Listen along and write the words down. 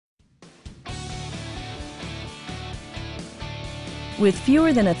With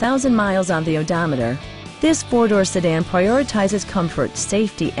fewer than 1,000 miles on the odometer, this four-door sedan prioritizes comfort,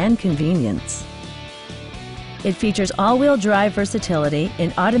 safety, and convenience. It features all-wheel drive versatility,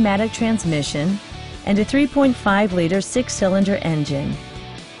 an automatic transmission, and a 3.5-liter six-cylinder engine.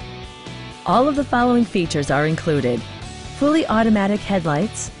 All of the following features are included: fully automatic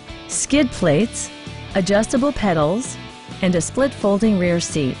headlights, skid plates, adjustable pedals, and a split folding rear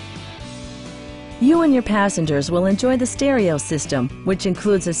seat. You and your passengers will enjoy the stereo system, which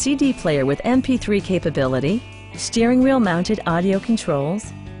includes a CD player with MP3 capability, steering wheel mounted audio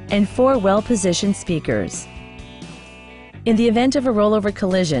controls, and 4 well-positioned speakers. In the event of a rollover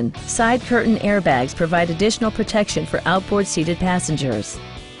collision, side curtain airbags provide additional protection for outboard seated passengers.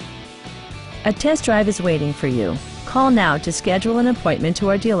 A test drive is waiting for you. Call now to schedule an appointment to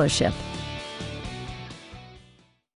our dealership.